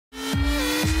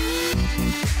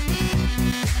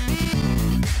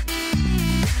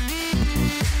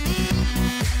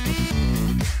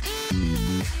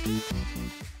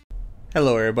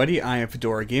Hello everybody, I am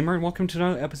Fedora Gamer and welcome to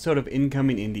another episode of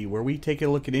Incoming Indie, where we take a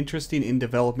look at interesting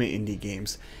in-development indie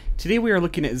games. Today we are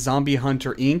looking at Zombie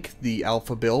Hunter Inc., the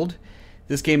alpha build.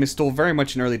 This game is still very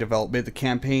much in early development. The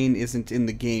campaign isn't in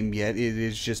the game yet. It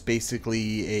is just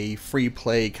basically a free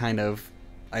play kind of,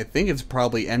 I think it's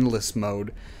probably endless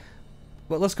mode.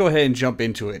 But let's go ahead and jump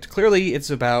into it. Clearly it's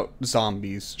about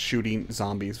zombies, shooting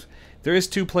zombies. There is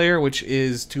two-player, which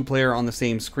is two-player on the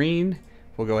same screen.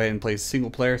 We'll go ahead and play single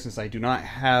player since I do not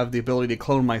have the ability to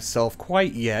clone myself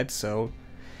quite yet. So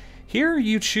here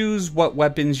you choose what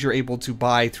weapons you're able to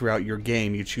buy throughout your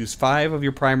game. You choose 5 of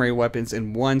your primary weapons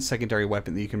and 1 secondary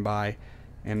weapon that you can buy.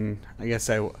 And I guess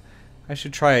I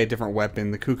should try a different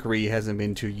weapon. The kukri hasn't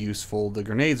been too useful. The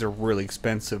grenades are really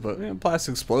expensive, but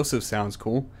plastic explosive sounds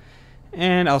cool.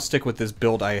 And I'll stick with this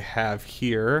build I have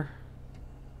here.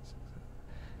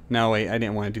 No, wait, I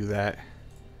didn't want to do that.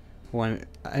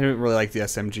 I don't really like the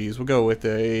SMGs. We'll go with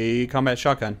a combat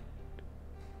shotgun.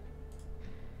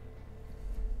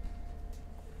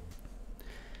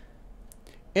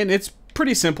 And it's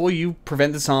pretty simple. You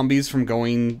prevent the zombies from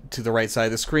going to the right side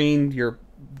of the screen.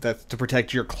 That's to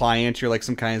protect your client. You're like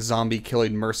some kind of zombie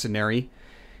killing mercenary.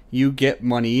 You get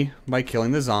money by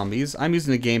killing the zombies. I'm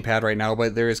using a gamepad right now,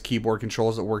 but there is keyboard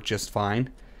controls that work just fine.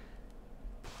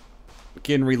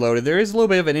 Getting reloaded. There is a little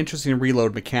bit of an interesting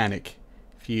reload mechanic.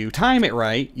 If you time it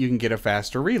right, you can get a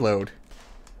faster reload.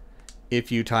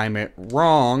 If you time it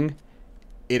wrong,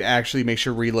 it actually makes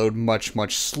your reload much,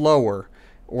 much slower.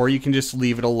 Or you can just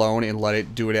leave it alone and let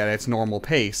it do it at its normal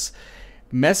pace.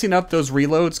 Messing up those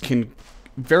reloads can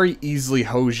very easily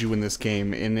hose you in this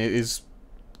game, and it is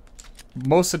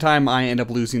most of the time I end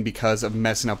up losing because of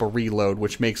messing up a reload,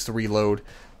 which makes the reload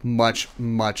much,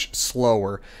 much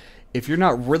slower. If you're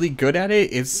not really good at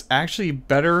it, it's actually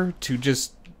better to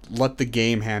just let the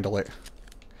game handle it.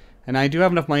 And I do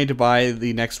have enough money to buy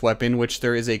the next weapon, which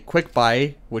there is a quick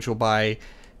buy, which will buy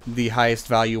the highest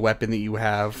value weapon that you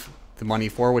have the money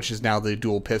for, which is now the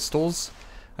dual pistols.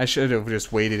 I should have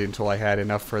just waited until I had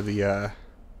enough for the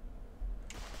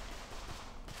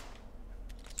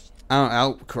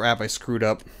oh crap, I screwed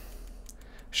up.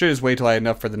 Should just wait till I had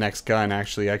enough for the next gun.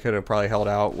 Actually, I could have probably held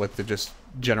out with the just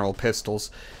general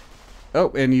pistols. Oh,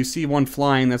 and you see one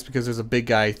flying. That's because there's a big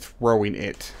guy throwing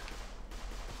it.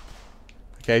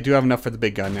 Okay, I do have enough for the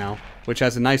big gun now, which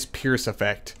has a nice pierce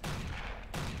effect.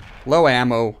 Low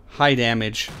ammo, high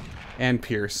damage, and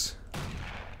pierce.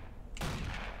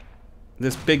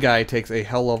 This big guy takes a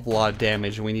hell of a lot of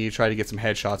damage, and we need to try to get some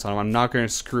headshots on him. I'm not going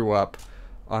to screw up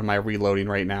on my reloading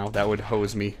right now. That would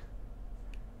hose me.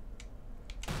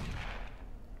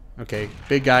 Okay,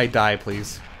 big guy, die,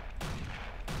 please.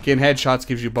 Getting headshots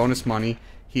gives you bonus money.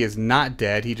 He is not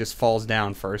dead. He just falls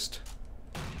down first.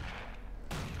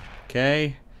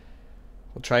 Okay.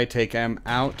 We'll try to take him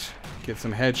out. Get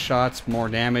some headshots. More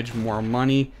damage. More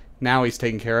money. Now he's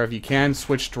taken care of. You can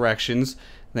switch directions.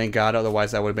 Thank God.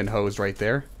 Otherwise I would have been hosed right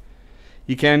there.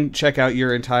 You can check out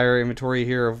your entire inventory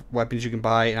here of weapons you can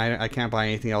buy. And I can't buy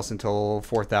anything else until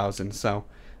 4,000. So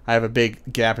I have a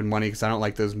big gap in money because I don't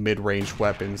like those mid-range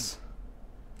weapons.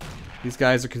 These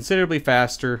guys are considerably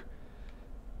faster.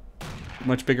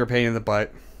 Much bigger pain in the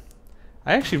butt.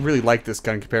 I actually really like this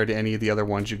gun compared to any of the other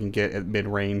ones you can get at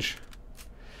mid-range.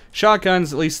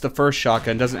 Shotguns, at least the first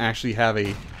shotgun, doesn't actually have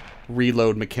a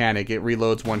reload mechanic. It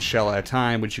reloads one shell at a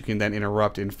time, which you can then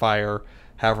interrupt and fire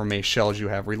however many shells you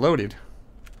have reloaded.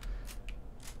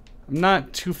 I'm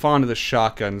not too fond of the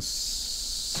shotguns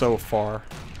so far.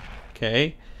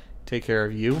 Okay, take care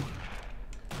of you.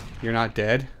 You're not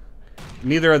dead.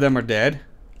 Neither of them are dead.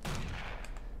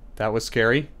 That was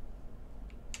scary.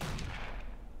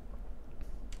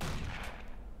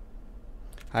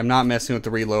 I'm not messing with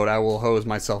the reload. I will hose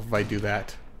myself if I do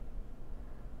that.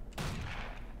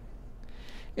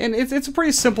 And it's a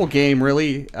pretty simple game,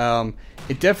 really.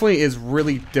 It definitely is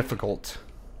really difficult.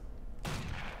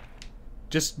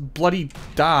 Just bloody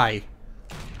die.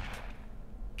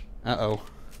 Uh-oh.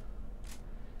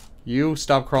 You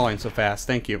stop crawling so fast.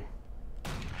 Thank you.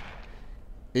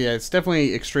 Yeah, it's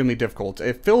definitely extremely difficult.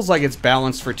 It feels like it's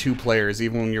balanced for 2 players,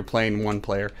 even when you're playing 1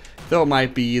 player. Though it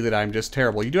might be that I'm just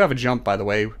terrible. You do have a jump, by the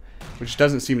way, which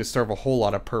doesn't seem to serve a whole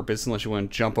lot of purpose unless you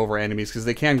want to jump over enemies, because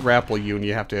they can grapple you and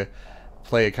you have to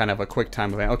play a kind of a quick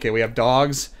time event. Okay, we have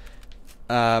dogs.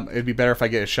 It'd be better if I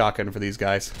get a shotgun for these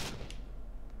guys.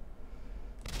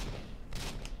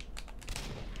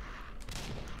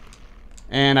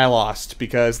 And I lost,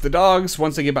 because the dogs,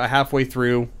 once they get about halfway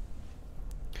through,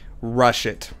 rush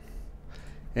it.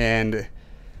 And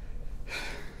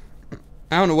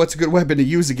I don't know what's a good weapon to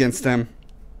use against them.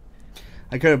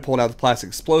 I could have pulled out the plastic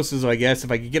explosives, I guess.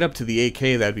 If I could get up to the AK,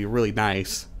 that'd be really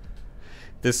nice.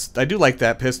 I do like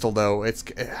that pistol though. It's,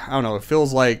 I don't know, it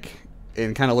feels like,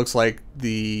 and kind of looks like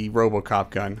the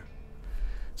RoboCop gun.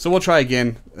 So we'll try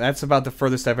again. That's about the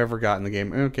furthest I've ever got in the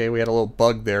game. Okay, we had a little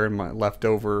bug there, and my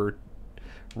leftover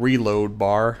reload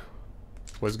bar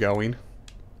was going.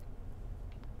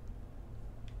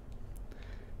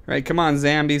 Alright, come on,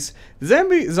 zombies.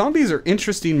 Zombies are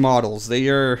interesting models. They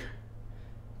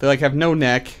like have no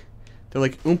neck. They're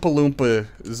like Oompa Loompa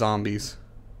zombies.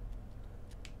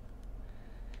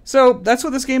 So, that's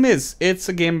what this game is. It's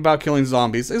a game about killing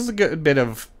zombies. It's a good bit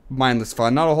of mindless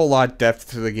fun. Not a whole lot of depth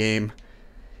to the game.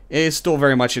 It is still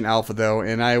very much an alpha, though,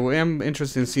 and I am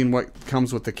interested in seeing what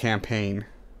comes with the campaign.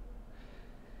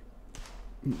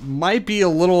 Might be a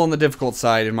little on the difficult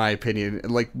side, in my opinion.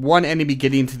 Like, one enemy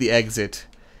getting to the exit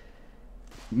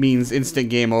means instant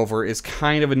game over is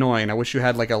kind of annoying. I wish you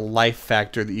had, like, a life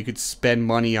factor that you could spend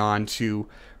money on to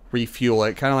refuel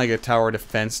it. Kind of like a tower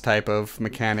defense type of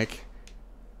mechanic.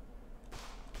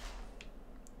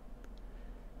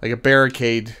 Like a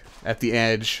barricade at the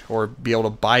edge, or be able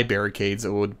to buy barricades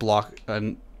that would block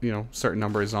a certain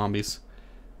number of zombies.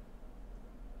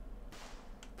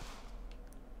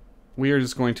 We are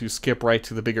just going to skip right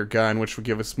to the bigger gun, which would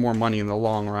give us more money in the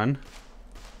long run.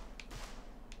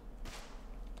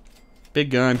 Big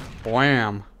gun.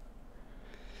 Wham!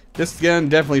 This gun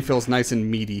definitely feels nice and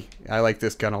meaty. I like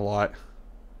this gun a lot.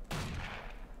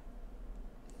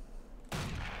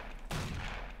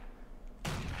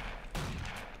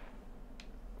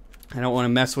 I don't want to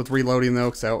mess with reloading though,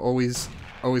 because I'll always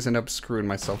end up screwing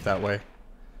myself that way.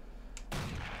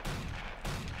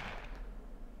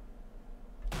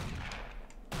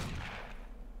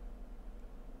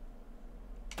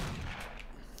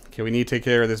 Okay, we need to take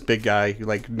care of this big guy,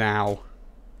 like, now.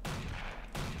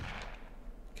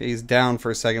 Okay, he's down for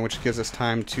a second, which gives us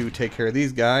time to take care of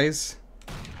these guys.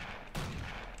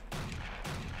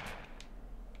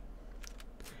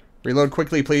 Reload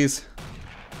quickly, please.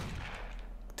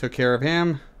 Took care of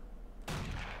him.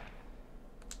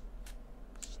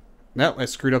 Nope, I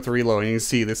screwed up the reloading. You can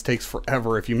see this takes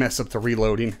forever if you mess up the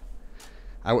reloading.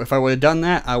 If I would have done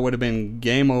that, I would have been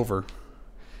game over.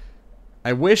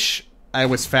 I wish I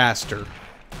was faster.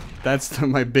 That's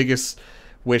my biggest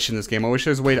wish in this game. I wish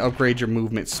there was a way to upgrade your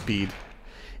movement speed.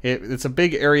 It's a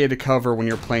big area to cover when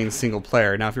you're playing single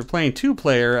player. Now, if you're playing two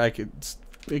player,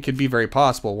 it could be very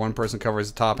possible. One person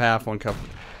covers the top half, one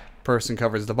person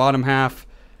covers the bottom half.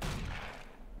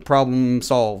 Problem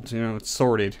solved. You know, it's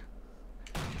sorted.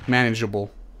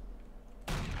 Manageable.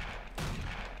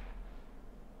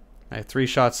 I have 3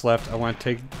 shots left. I want to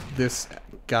take this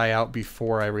guy out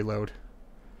before I reload.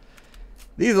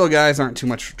 These little guys aren't too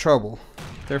much trouble.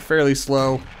 They're fairly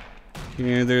slow. You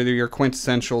know, they're your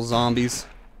quintessential zombies.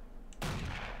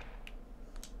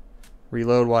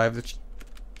 Reload while I have the...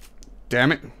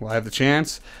 Damn it. While I have the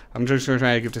chance. I'm just going to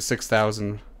try to get to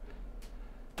 6,000.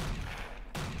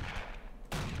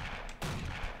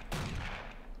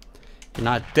 You're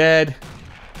not dead.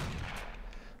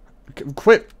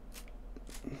 Quit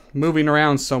moving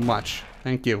around so much.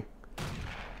 Thank you.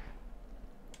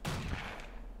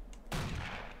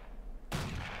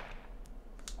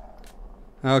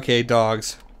 Okay,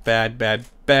 dogs. Bad, bad,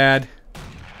 bad.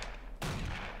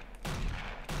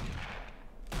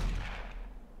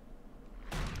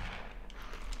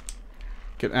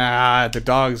 The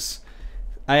dogs.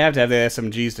 I have to have the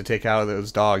SMGs to take out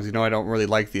those dogs. You know, I don't really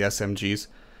like the SMGs.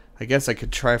 I guess I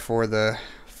could try for the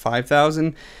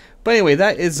 5,000. But anyway,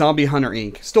 that is Zombie Hunter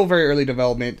Inc. Still very early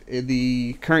development.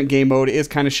 The current game mode is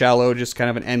kind of shallow, just kind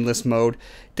of an endless mode.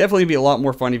 Definitely be a lot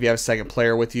more fun if you have a second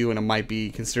player with you, and it might be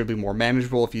considerably more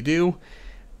manageable if you do.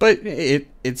 But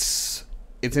it's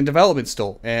in development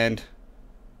still. And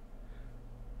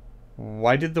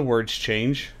why did the words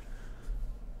change?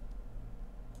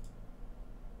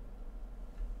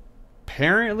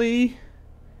 Apparently,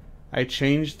 I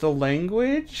changed the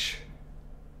language.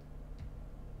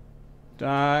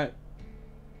 Okay,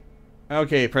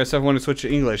 press F1 to switch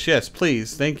to English. Yes,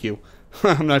 please. Thank you.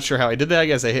 I'm not sure how I did that. I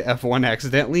guess I hit F1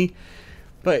 accidentally.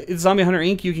 But it's Zombie Hunter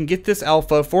Inc. You can get this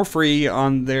alpha for free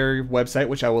on their website,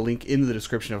 which I will link in the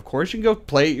description, of course. You can go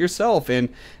play it yourself. And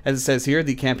as it says here,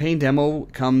 the campaign demo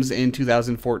comes in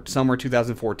summer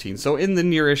 2014. So in the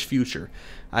nearish future.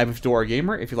 I'm Fedora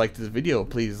Gamer. If you liked this video,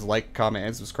 please like, comment,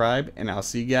 and subscribe. And I'll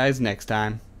see you guys next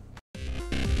time.